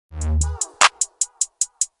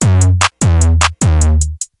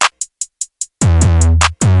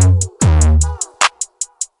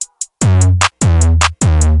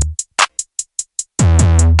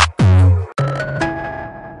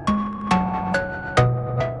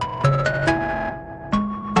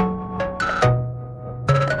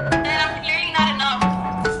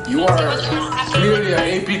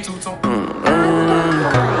They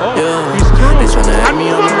tryna add me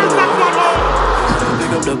on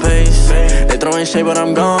pick up the pace. They throwing shade, but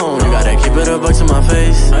I'm gone. You gotta keep it a buck to my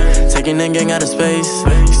face. Taking that gang out of space.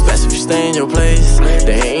 You best if you stay in your place.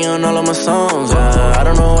 They hating on all of my songs. I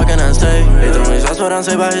don't know what can I say. They throwing shots, what I'm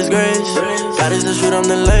say by His grace. God is the shoot, I'm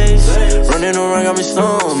the lace. Running around got me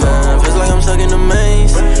stoned, man. Feels like I'm stuck in the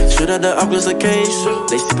maze. Shoot at the Oculus the case.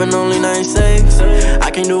 They sippin' only 96. I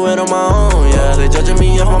can't do it on my own, yeah. They judging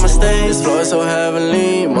me off my mistakes. This flow is so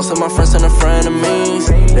heavenly. Most of my friends and frenemies.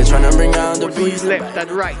 They tryna bring out the beast. Left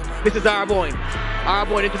and right. This is Arboin.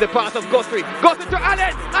 Arboin into the pass of Guthrie. Guthrie to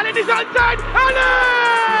Allen. Allen is outside. Allen!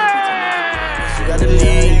 Got the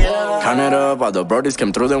lead. Count it up, all the brodies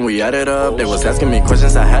came through, then we added up. They was asking me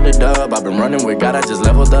questions, I had it up. I've been running with God, I just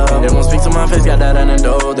leveled up. They won't speak to my face, got that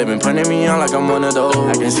antidote. They been putting me on like I'm one of those.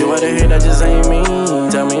 I can see what they hate, that just ain't me.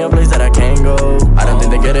 Tell me a place that I can't go. I don't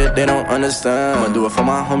think they get it, they don't understand. I'ma do it for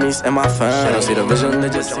my homies and my fans. They don't see the vision, they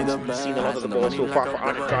just see the plan. Seen a lot of the ball so far for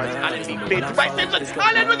Allen Cards. Allen being played to right Simpson.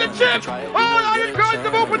 Allen with the chip. Oh, Allen Cards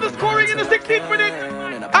have opened the scoring in the 16th minute.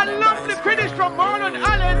 A lovely finish from Marlon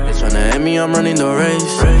Allen. They tryna hit me, I'm running the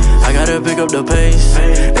race. I gotta pick up the pace.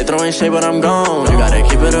 They throwing shade, but I'm gone. You gotta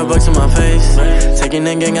keep it a buck to my face. Taking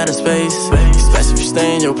that gang out of space. It's best if you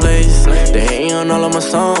stay in your place. They hating on all of my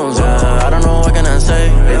songs. I don't know what can I say.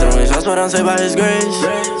 They throwing shots, but I'm say by His grace.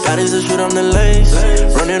 God is the shoot, I'm the lace.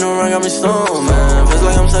 Running around got me stoned, man. Feels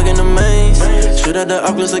like I'm stuck in the maze. Shoot at the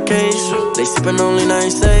Oculus the case. They sippin' only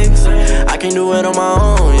 96. I can't do it on my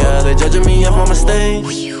own, yeah. They judging me off my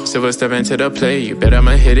mistakes. Silver step into the play, you bet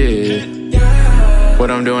I'ma hit it. What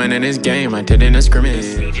I'm doing in this game, I did in a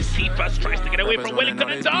scrimmage. Cephas tries to get away from Wellington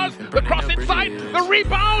and does. The cross inside, the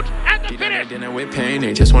rebound, and the finish. Dinner with pain,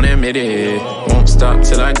 they just wanna admit it. Won't stop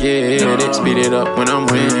till I get it. Speed it up when I'm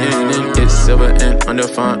winning. It's silver and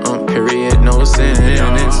undefined, period, no sin.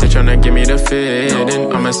 They tryna give me the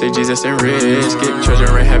feeling. I'ma say Jesus and risk it.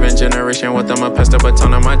 Treasure in heaven, generation with them. I pass the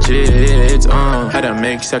baton on my kids. Had to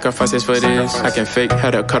make sacrifices for this. I can fake,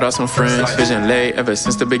 had to cut out some friends. Vision late ever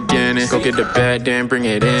since the beginning. Go get the bad, then bring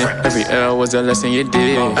it in. Every L was a lesson you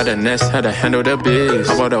did. At the nest, had to handle the biz.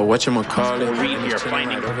 How about whatchamacallit? Reed here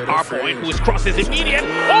finding Arboin, whose cross is immediate. Oh,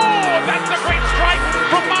 that's a great strike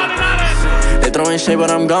from Marlon Allen. They throwing shade, but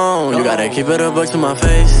I'm gone. You gotta keep it a buck to my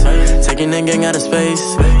face. Taking that gang out of space.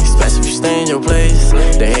 It's best if you stay in your place.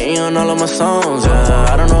 They hating on all of my songs.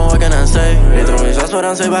 I don't know what can I say. They throwing shots, but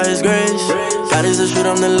I'm say by His grace. God is the shoot,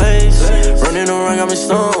 I'm the lace. Running around got me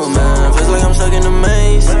stoned, man. Feels like I'm stuck in the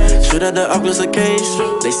maze. Shoot at the Oculus the case.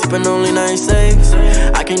 They sippin' only 96.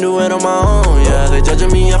 I can't do it on my own, yeah. They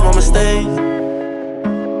judging me off my mistakes.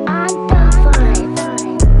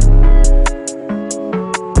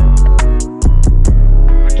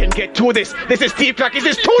 Get to this. This is deep track. This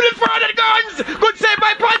is too in front of the guns. Good save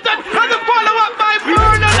by Ponton. And the follow up by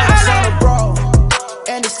Fernandes.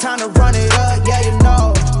 And it's time to run it up. Yeah, you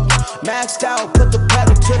know. Maxed out. Put the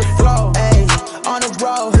pedal to the floor. Hey, on the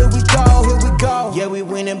road. Here we go. Here we go. Yeah, we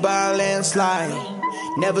winning by a landslide.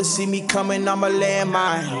 Never see me coming on my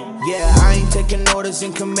landmine. Yeah, I ain't taking orders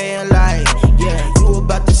in command like. Yeah, you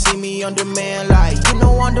about to see me on demand like. You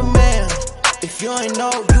know on demand. If you ain't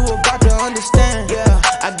know, you about to understand. Yeah,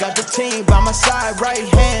 I got the team by my side, right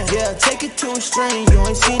hand. Yeah, take it to a string, you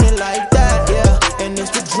ain't seen it like that. Yeah, and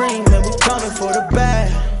it's the dream, and we coming for the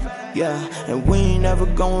bag. Yeah, and we ain't never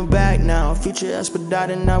going back now. Future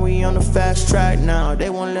expedited, now we on the fast track now.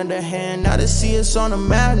 They won't lend a hand, now they see us on the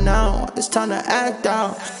map now. It's time to act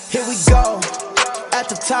out. Here we go, at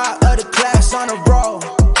the top of the class on the road.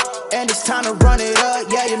 And it's time to run it up,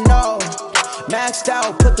 yeah you know. Maxed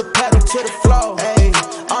out, put the pedal to the floor. Hey,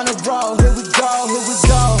 on the road, here we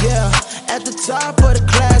go, yeah. At the top of the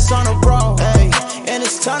class on the road. Hey, and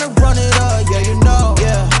it's time to run it up, yeah, you know.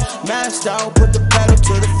 Yeah, maxed out, put the pedal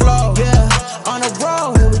to the floor. Yeah, on the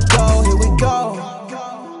road, here we go, here we go.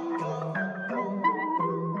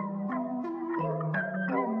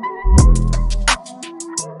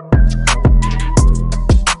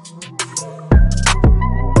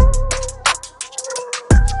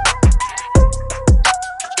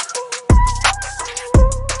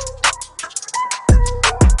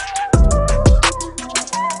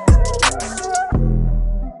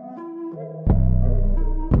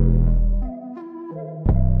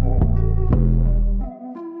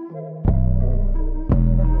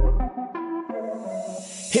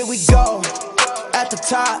 Here we go, at the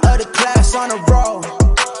top of the class on the road.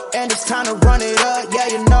 And it's time to run it up, yeah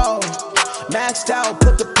you know. Maxed out,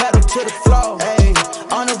 put the pedal to the floor. Hey,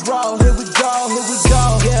 on the road, here we go,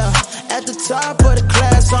 yeah. At the top of the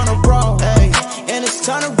class on the road. Hey, and it's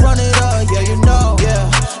time to run it up, yeah you know. Yeah,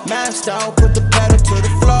 Maxed out, put the pedal to the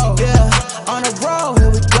floor. Yeah, on the road,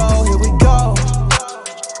 here we go, here we go.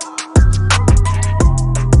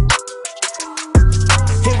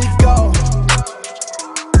 Here we go.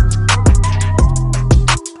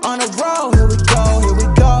 On the road, here we go, here we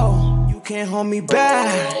go. You can't hold me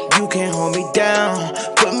back, you can't hold me down.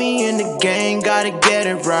 Put me in the game, gotta get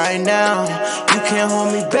it right now. You can't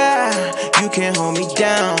hold me back, you can't hold me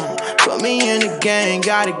down. Put me in the game,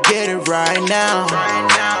 gotta get it right now.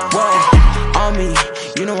 Whoa, on me,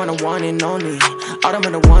 you know I'm the one and only. All them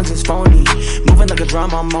other ones is phony. Moving like a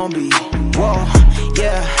drum, I'm on beat. Whoa,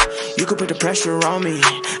 yeah, you could put the pressure on me.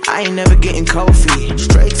 I ain't never getting cold feet.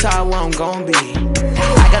 Straight tie where I'm gon' be.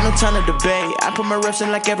 I got no time to debate. I put my reps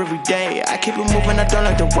in like every day. I keep it moving, I don't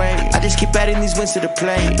like the way. I just keep adding these wins to the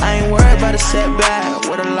plate. I ain't worried about a setback.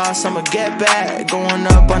 With a loss, I'ma get back. Going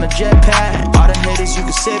up on a jetpack. All the haters, you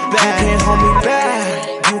can sit back. You can't hold me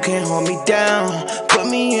back, you can't hold me down. Put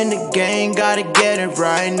me in the game, gotta get it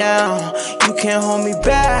right now. You can't hold me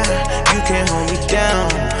back, you can't hold me down.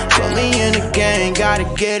 Put me in the game, gotta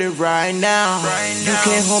get it right now. You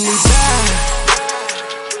can't hold me back.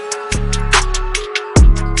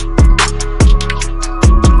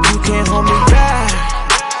 Can't hold me back.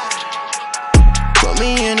 Put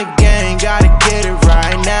me in the game, gotta get it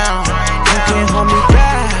right now. You can't hold me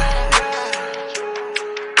back.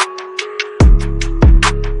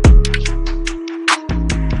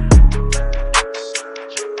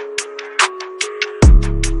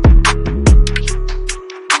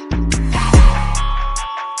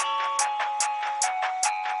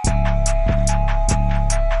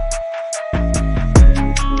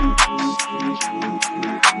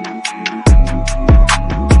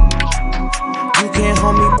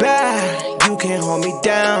 Hold me back, you can't hold me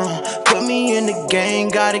down. Put me in the game,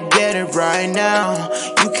 gotta get it right now.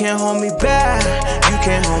 You can't hold me back, you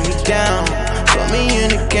can't hold me down. Put me in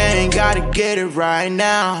the game, gotta get it right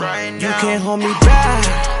now. You can't hold me back.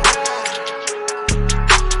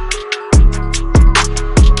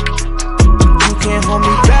 You can't hold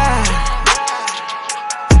me back.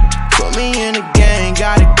 Put me in the game,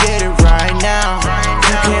 gotta get it right now.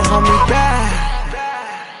 You can't hold me back.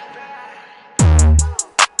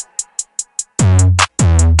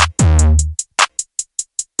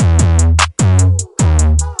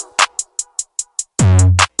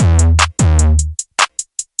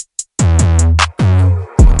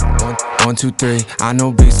 One, two, three, I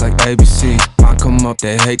know beats like ABC. Mine come up,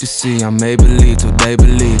 they hate to see. I may believe till they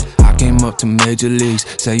believe. I came up to major leagues.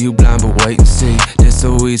 Say you blind, but wait and see. It's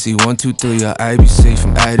so easy. 1, 2, 3, ABC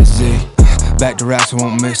from A to Z. Back to raps, I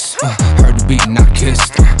won't miss. Heard the beat and I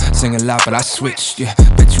kissed. Sing a lot, but I switched. Yeah,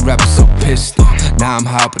 bet you rappers so pissed. Now I'm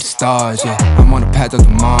high up with the stars. Yeah, I'm on the path up to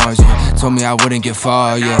Mars. Yeah, told me I wouldn't get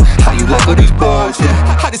far. Yeah, how you look at these bars?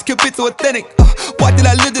 Yeah, how this kid fit so authentic? Why did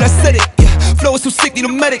I live that I said it? Yeah, flow is so sick, need a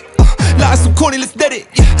medic. Lies so corny, let's dead it.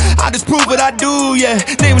 Yeah, I just prove what I do. Yeah,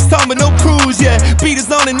 name is Tom, but no cruise. Yeah, beat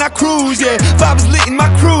is on and I cruise. Yeah, vibe is lit in my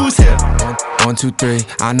cruise. Yeah. 1, 2, 3,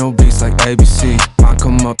 I know beats like ABC. Mine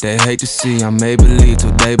come up, they hate to see. I may believe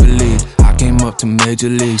till they believe. I came up to major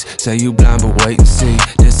leagues. Say you blind, but wait and see.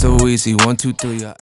 It's so easy. 1, 2, 3.